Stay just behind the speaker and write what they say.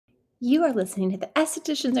You are listening to the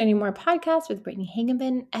Estheticians Earning More podcast with Brittany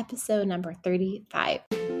Hageman, episode number 35.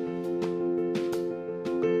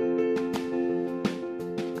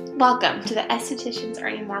 Welcome to the Estheticians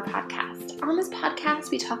Earning More podcast. On this podcast,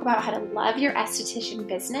 we talk about how to love your esthetician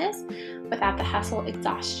business without the hustle,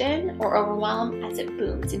 exhaustion, or overwhelm as it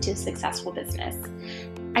booms into a successful business.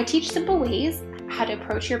 I teach simple ways how to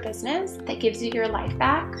approach your business that gives you your life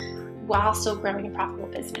back while still growing a profitable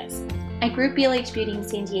business. I grew BLH Beauty in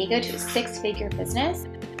San Diego to a six-figure business,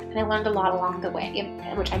 and I learned a lot along the way,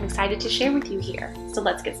 which I'm excited to share with you here. So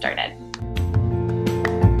let's get started.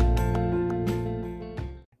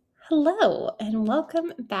 Hello, and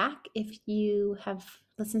welcome back. If you have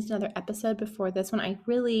listened to another episode before this one, I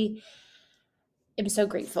really am so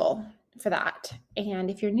grateful for that.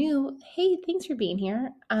 And if you're new, hey, thanks for being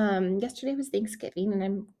here. Yesterday was Thanksgiving, and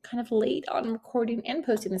I'm kind of late on recording and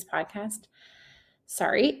posting this podcast.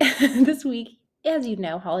 Sorry. This week, as you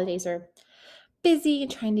know, holidays are busy and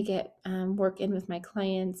trying to get work in with my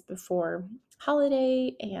clients before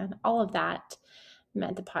holiday, and all of that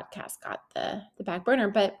meant the podcast got the back burner.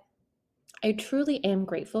 But I truly am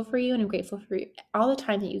grateful for you, and I'm grateful for all the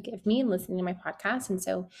time that you give me and listening to my podcast. And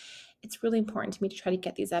so it's really important to me to try to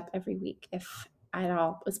get these up every week if at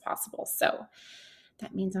all is possible. So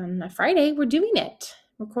that means on a Friday, we're doing it.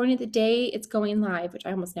 Recording the day it's going live, which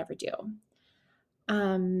I almost never do.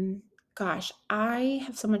 Gosh, I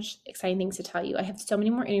have so much exciting things to tell you. I have so many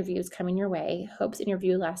more interviews coming your way. Hope's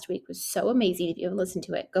interview last week was so amazing. If you haven't listened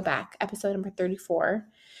to it, go back. Episode number 34.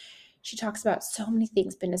 She talks about so many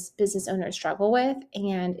things business owners struggle with,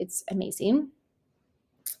 and it's amazing.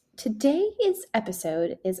 Today's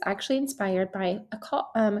episode is actually inspired by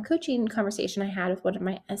a coaching conversation I had with one of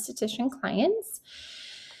my esthetician clients,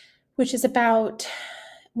 which is about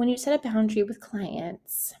when you set a boundary with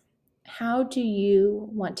clients, how do you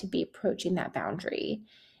want to be approaching that boundary?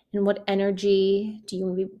 And what energy do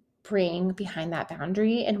you bring behind that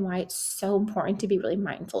boundary, and why it's so important to be really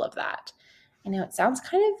mindful of that? I know it sounds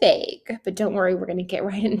kind of vague, but don't worry, we're going to get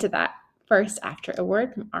right into that first after a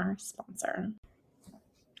word from our sponsor.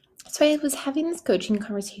 So I was having this coaching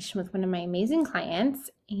conversation with one of my amazing clients,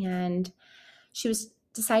 and she was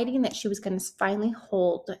deciding that she was going to finally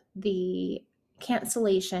hold the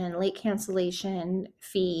late cancellation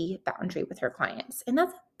fee boundary with her clients. And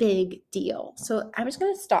that's a big deal. So I'm just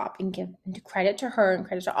going to stop and give credit to her and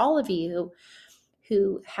credit to all of you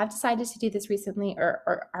who have decided to do this recently or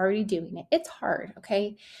are already doing it. It's hard,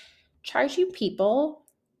 okay? Charging people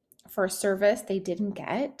for a service they didn't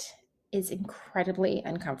get is incredibly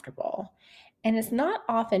uncomfortable. And it's not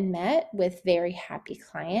often met with very happy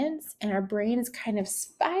clients. And our brains kind of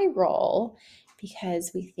spiral because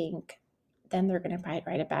we think then they're going to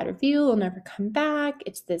write a bad review, they'll never come back.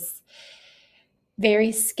 It's this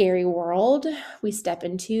very scary world we step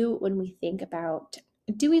into when we think about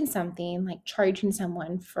doing something like charging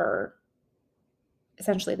someone for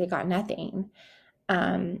essentially they got nothing.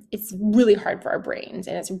 It's really hard for our brains,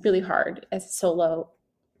 and it's really hard as a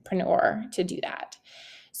solopreneur to do that.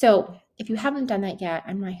 So if you haven't done that yet,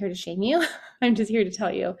 I'm not here to shame you. I'm just here to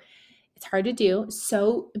tell you it's hard to do,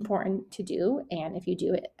 so important to do. And if you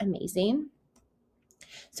do it, amazing.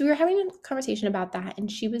 So we were having a conversation about that, and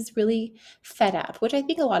she was really fed up, which I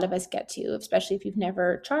think a lot of us get to, especially if you've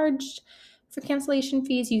never charged for cancellation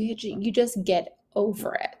fees. You just get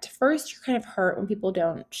over it. First, you're kind of hurt when people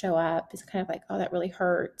don't show up. It's kind of like, oh, that really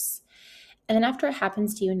hurts. And then after it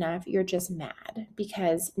happens to you enough, you're just mad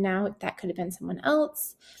because now that could have been someone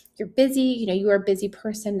else. You're busy. You are a busy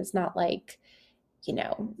person. It's not like,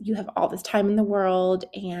 you have all this time in the world,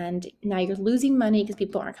 and now you're losing money because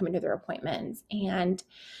people aren't coming to their appointments. And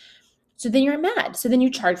so then you're mad. So then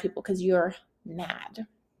you charge people because you're mad.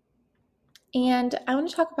 And I want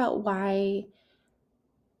to talk about why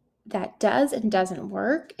that does and doesn't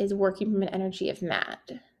work is working from an energy of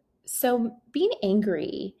mad. So being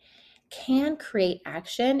angry can create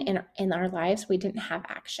action in our lives. We didn't have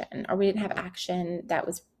action, or we didn't have action that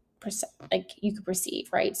was like you could perceive,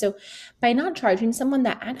 right? So by not charging someone,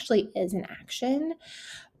 that actually is an action,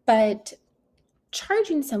 but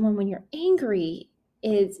charging someone when you're angry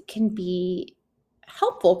can be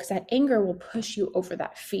helpful because that anger will push you over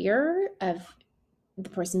that fear of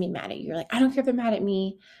the person being mad at you. You're like, I don't care if they're mad at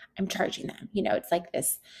me, I'm charging them. It's like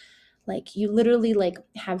this, like you literally like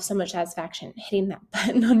have so much satisfaction hitting that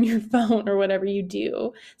button on your phone or whatever you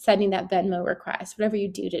do, sending that Venmo request, whatever you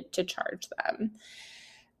do to charge them.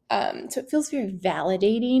 So it feels very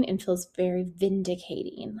validating and feels very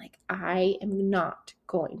vindicating. Like, I am not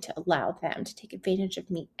going to allow them to take advantage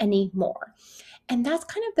of me anymore. And that's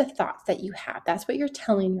kind of the thoughts that you have. That's what you're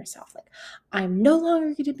telling yourself. Like, I'm no longer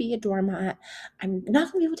going to be a doormat. I'm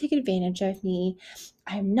not going to be able to take advantage of me.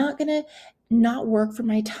 I'm not going to not work for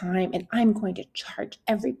my time. And I'm going to charge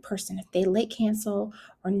every person if they late cancel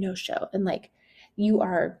or no show. And like, you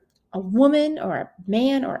are a woman or a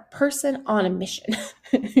man or a person on a mission.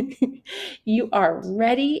 You are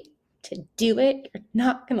ready to do it. You're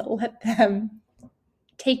not going to let them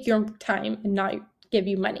take your time and not give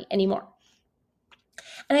you money anymore.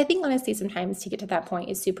 And I think honestly, sometimes to get to that point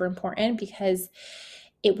is super important because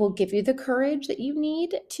it will give you the courage that you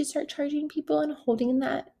need to start charging people and holding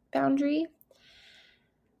that boundary.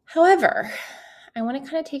 However, I want to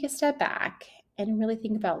kind of take a step back and really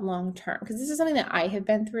think about long term, because this is something that I have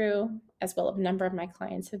been through, as well as a number of my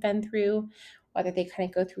clients have been through, whether they kind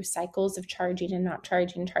of go through cycles of charging and not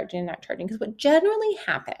charging, charging and not charging. Because what generally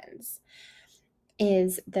happens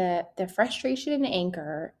is the frustration and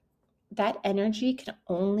anger, that energy can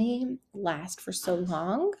only last for so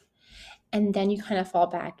long. And then you kind of fall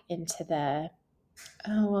back into the,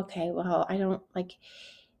 oh, okay, well, I don't like,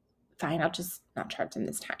 fine, I'll just not charge them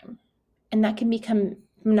this time. And that can become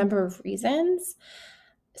a number of reasons.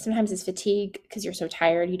 Sometimes it's fatigue because you're so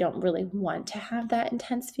tired, you don't really want to have that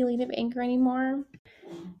intense feeling of anger anymore.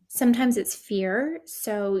 Sometimes it's fear.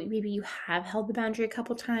 So maybe you have held the boundary a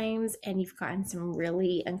couple times and you've gotten some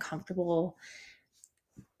really uncomfortable,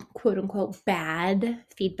 quote unquote, bad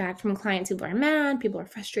feedback from clients. People are mad, people are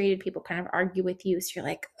frustrated, people kind of argue with you. So you're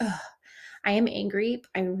like, ugh, I am angry.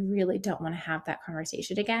 I really don't want to have that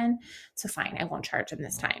conversation again. So fine, I won't charge them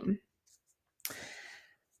this time.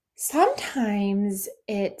 Sometimes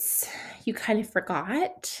it's you kind of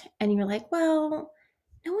forgot and you're like, well,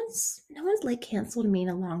 no one's late canceled me in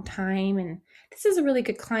a long time, and this is a really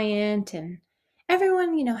good client, and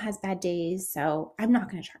everyone, has bad days, so I'm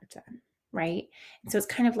not going to charge them, right? And so it's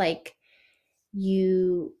kind of like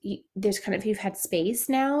you there's kind of, you've had space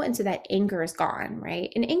now, and so that anger is gone,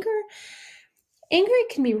 right? And anger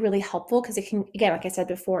can be really helpful because it can, again, like I said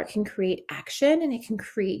before, it can create action and it can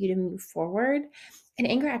create you to move forward. And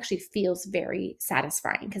anger actually feels very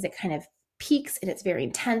satisfying because it kind of peaks and it's very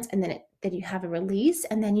intense, and then you have a release,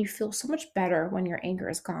 and then you feel so much better when your anger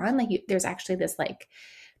is gone. Like, there's actually this like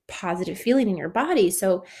positive feeling in your body.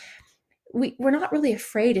 So we're not really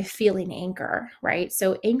afraid of feeling anger, right?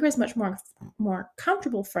 So anger is much more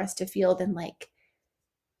comfortable for us to feel than like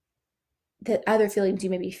the other feelings you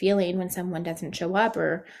may be feeling when someone doesn't show up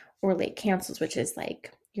or late cancels, which is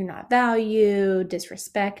like you're not valued,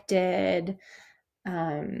 disrespected,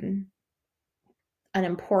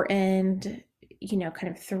 unimportant, kind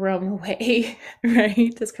of thrown away,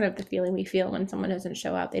 right? That's kind of the feeling we feel when someone doesn't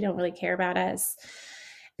show up. They don't really care about us.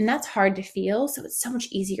 And that's hard to feel. So it's so much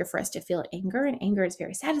easier for us to feel anger, and anger is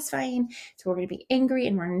very satisfying. So we're going to be angry,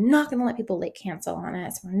 and we're not going to let people late cancel on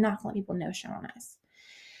us. We're not going to let people no show on us.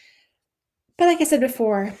 But like I said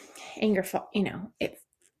before, anger, it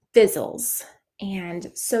fizzles.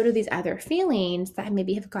 And so do these other feelings that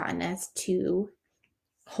maybe have gotten us to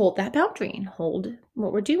hold that boundary and hold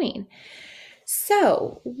what we're doing.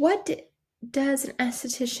 So what does an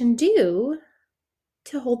esthetician do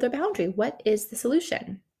to hold their boundary? What is the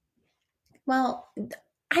solution? Well,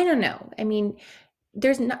 I don't know. I mean,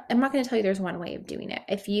 I'm not going to tell you there's one way of doing it.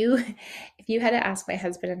 If you had to ask my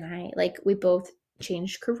husband and I, like, we both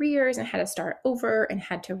changed careers and had to start over and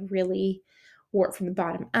had to really work from the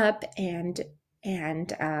bottom up, and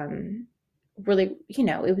really,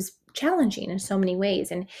 it was challenging in so many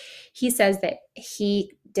ways. And he says that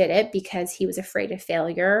he did it because he was afraid of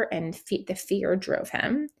failure, and the fear drove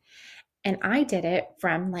him. And I did it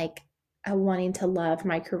from like wanting to love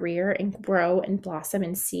my career and grow and blossom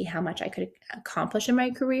and see how much I could accomplish in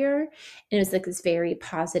my career. And it was like this very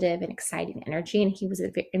positive and exciting energy. And he was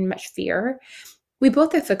in much fear. We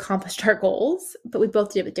both have accomplished our goals, but we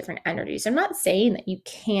both did it with different energies. I'm not saying that you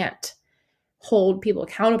can't hold people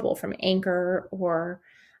accountable from anger or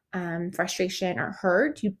frustration or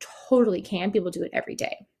hurt. You totally can. People do it every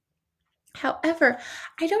day. However,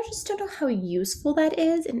 I just don't know how useful that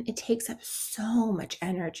is, and it takes up so much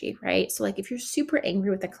energy, right? So like if you're super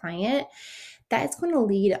angry with a client, that is going to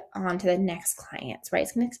lead on to the next clients, right?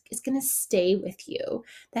 It's going to stay with you.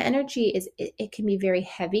 That energy it can be very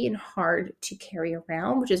heavy and hard to carry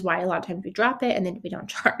around, which is why a lot of times we drop it and then we don't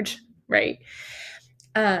charge, right?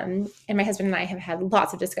 And my husband and I have had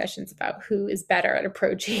lots of discussions about who is better at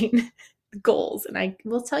approaching goals. And I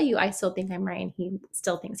will tell you, I still think I'm right, and he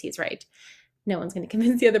still thinks he's right. No one's going to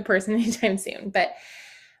convince the other person anytime soon. But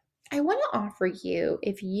I want to offer you,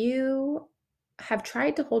 if you have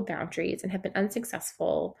tried to hold boundaries and have been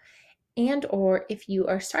unsuccessful, and or if you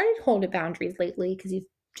are starting to hold boundaries lately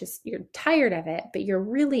because you're tired of it, but you're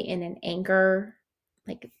really in an anger,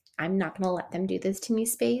 like, I'm not going to let them do this to me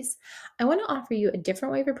space. I want to offer you a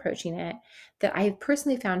different way of approaching it that I have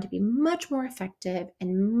personally found to be much more effective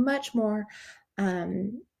and much more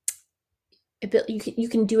um, you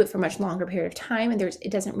can do it for a much longer period of time, and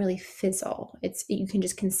it doesn't really fizzle. You can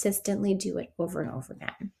just consistently do it over and over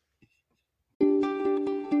again.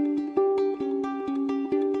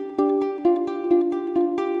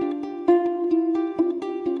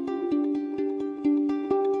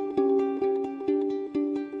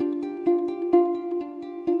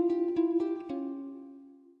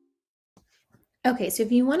 Okay, so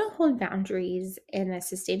if you want to hold boundaries in a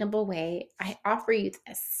sustainable way, I offer you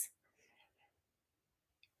this.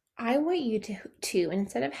 I want you to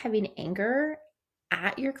instead of having anger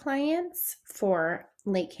at your clients for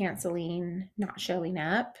late canceling, not showing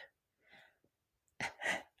up,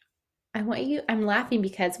 I'm laughing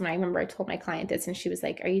because when I remember I told my client this and she was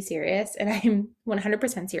like, "Are you serious?" And I'm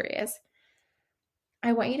 100% serious.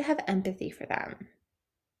 I want you to have empathy for them.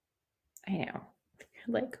 I know.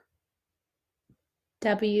 Like,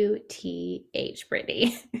 WTH,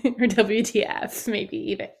 Brittany, or WTF, maybe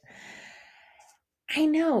even. I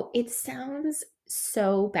know it sounds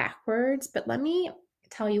so backwards, but let me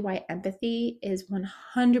tell you why empathy is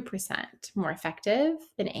 100% more effective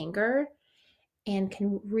than anger and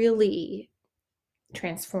can really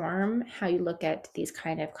transform how you look at these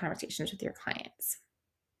kind of conversations with your clients.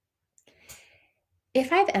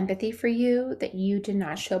 If I have empathy for you that you did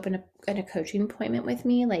not show up in a coaching appointment with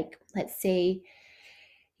me, like let's say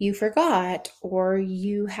you forgot, or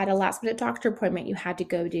you had a last minute doctor appointment you had to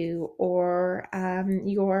go to, or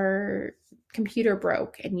your computer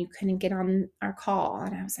broke and you couldn't get on our call.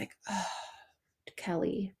 And I was like, oh,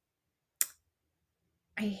 Kelly,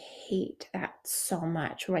 I hate that so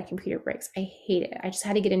much when my computer breaks. I hate it. I just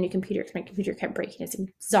had to get a new computer because my computer kept breaking. It's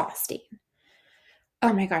exhausting.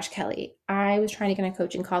 Oh my gosh, Kelly, I was trying to get a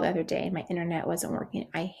coaching call the other day and my internet wasn't working.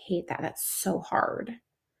 I hate that. That's so hard.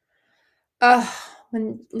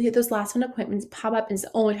 When those last minute appointments pop up and it's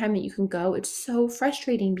the only time that you can go, it's so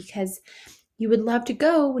frustrating because you would love to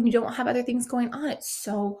go when you don't have other things going on. It's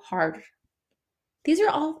so hard. These are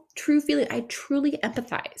all true feelings. I truly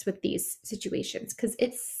empathize with these situations because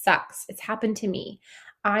it sucks. It's happened to me.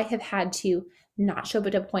 I have had to not show up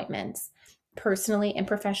at appointments personally and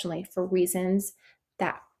professionally for reasons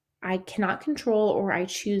that I cannot control or I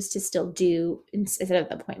choose to still do instead of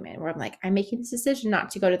the appointment, where I'm like, I'm making this decision not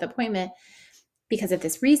to go to the appointment because of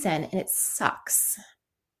this reason, and it sucks.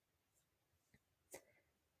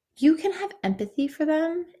 You can have empathy for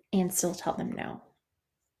them and still tell them no.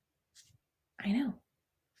 I know.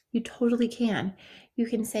 You totally can. You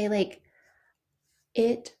can say, like,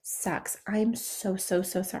 it sucks. I'm so, so,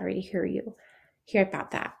 so sorry to hear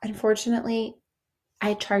about that. Unfortunately,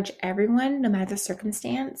 I charge everyone, no matter the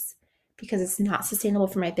circumstance, because it's not sustainable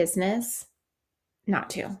for my business not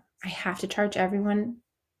to. I have to charge everyone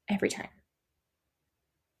every time.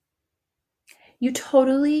 You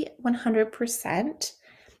totally 100%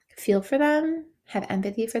 feel for them, have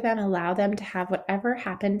empathy for them, allow them to have whatever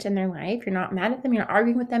happened in their life. You're not mad at them. You're not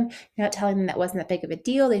arguing with them. You're not telling them that wasn't that big of a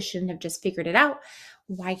deal. They shouldn't have just figured it out.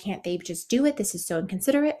 Why can't they just do it? This is so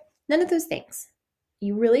inconsiderate. None of those things.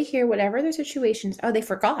 You really hear whatever their situations. Oh, they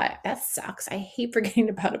forgot. That sucks. I hate forgetting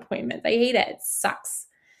about appointments. I hate it. It sucks.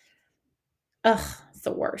 Ugh, it's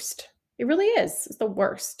the worst. It really is. It's the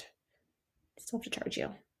worst. I still have to charge you.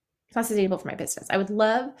 It's not sustainable for my business. I would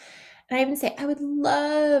love, and I even say, I would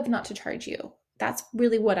love not to charge you. That's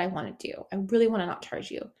really what I want to do. I really want to not charge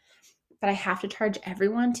you. But I have to charge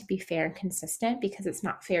everyone to be fair and consistent, because it's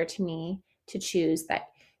not fair to me to choose that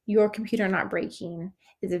your computer not breaking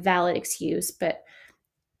is a valid excuse, but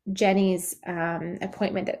Jenny's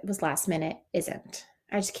appointment that was last minute isn't.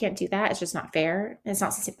 I just can't do that. It's just not fair. It's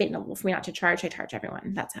not sustainable for me not to charge. I charge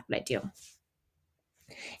everyone. That's what I do.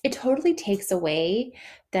 It totally takes away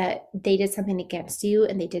that they did something against you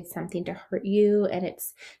and they did something to hurt you, and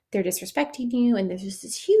they're disrespecting you, and there's just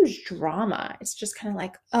this huge drama. It's just kind of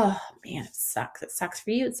like, oh man, it sucks. It sucks for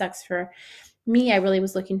you. It sucks for me. I really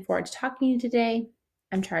was looking forward to talking to you today.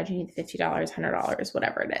 I'm charging you the $50, $100,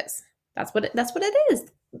 whatever it is. That's what it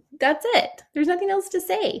is. That's it. There's nothing else to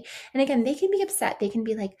say. And again, they can be upset. They can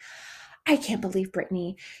be like, I can't believe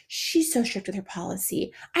Brittany. She's so strict with her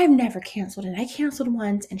policy. I've never canceled, and I canceled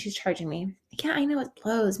once and she's charging me. Yeah, I know it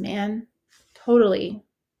blows, man. Totally.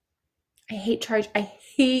 I hate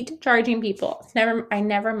charging people. I'm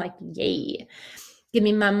like, yay. Give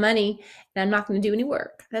me my money. and I'm not going to do any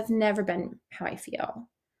work. That's never been how I feel.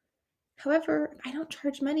 However, if I don't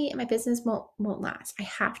charge money and my business won't last. I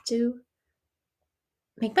have to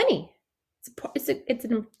make money. It's a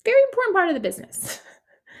very important part of the business.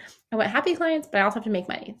 I want happy clients, but I also have to make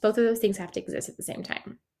money. Both of those things have to exist at the same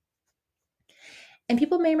time. And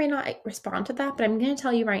people may or may not respond to that, but I'm going to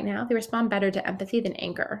tell you right now, they respond better to empathy than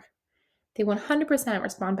anger. They 100%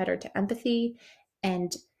 respond better to empathy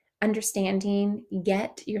and understanding,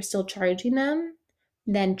 yet you're still charging them,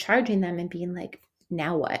 than charging them and being like,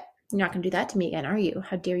 now what? You're not going to do that to me again, are you?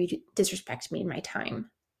 How dare you disrespect me and my time?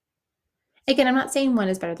 Again, I'm not saying one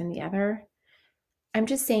is better than the other. I'm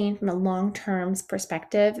just saying from a long-term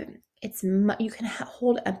perspective, you can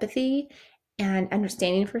hold empathy and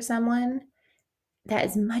understanding for someone. That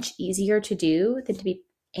is much easier to do than to be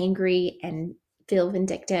angry and feel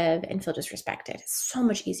vindictive and feel disrespected. It's so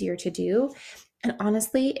much easier to do. And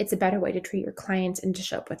honestly, it's a better way to treat your clients and to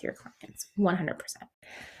show up with your clients, 100%.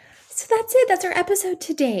 So that's it. That's our episode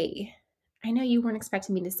today. I know you weren't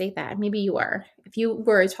expecting me to say that. Maybe you were. If you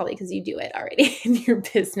were, it's probably because you do it already in your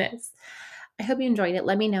business. I hope you enjoyed it.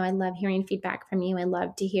 Let me know. I love hearing feedback from you. I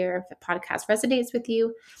love to hear if the podcast resonates with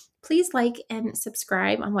you. Please like and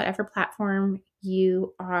subscribe on whatever platform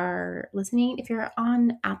you are listening. If you're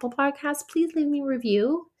on Apple Podcasts, please leave me a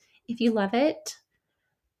review if you love it.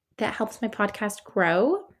 That helps my podcast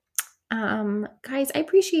grow. Guys, I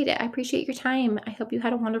appreciate it. I appreciate your time. I hope you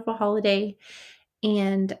had a wonderful holiday.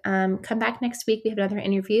 And come back next week. We have another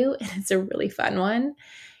interview, and it's a really fun one.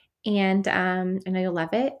 And I know you'll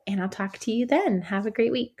love it. And I'll talk to you then. Have a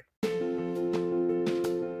great week.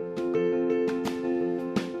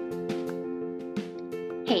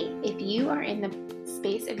 Hey, if you are in the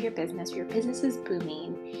space of your business is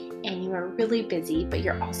booming and you are really busy, but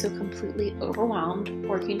you're also completely overwhelmed,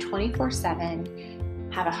 working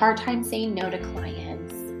 24/7, have a hard time saying no to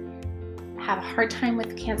clients, have a hard time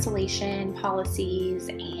with cancellation policies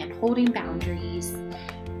and holding boundaries,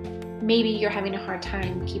 maybe you're having a hard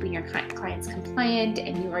time keeping your clients compliant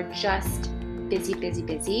and you are just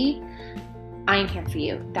busy, I am here for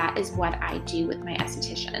you. That is what I do with my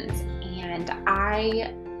estheticians. And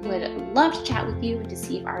I would love to chat with you and to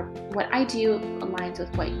see if what I do aligns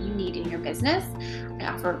with what you need in your business. I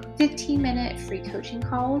offer 15-minute free coaching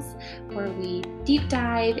calls where we deep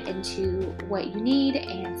dive into what you need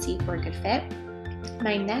and see if we're a good fit.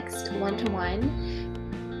 My next one-to-one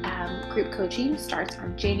group coaching starts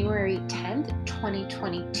on January 10th,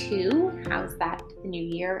 2022. How's that? The new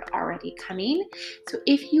year already coming. So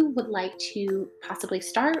if you would like to possibly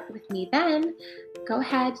start with me then, go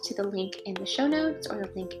ahead to the link in the show notes or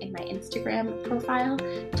the link in my Instagram profile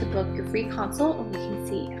to book your free consult, and we can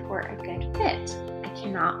see if we're a good fit. I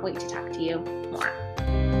cannot wait to talk to you more.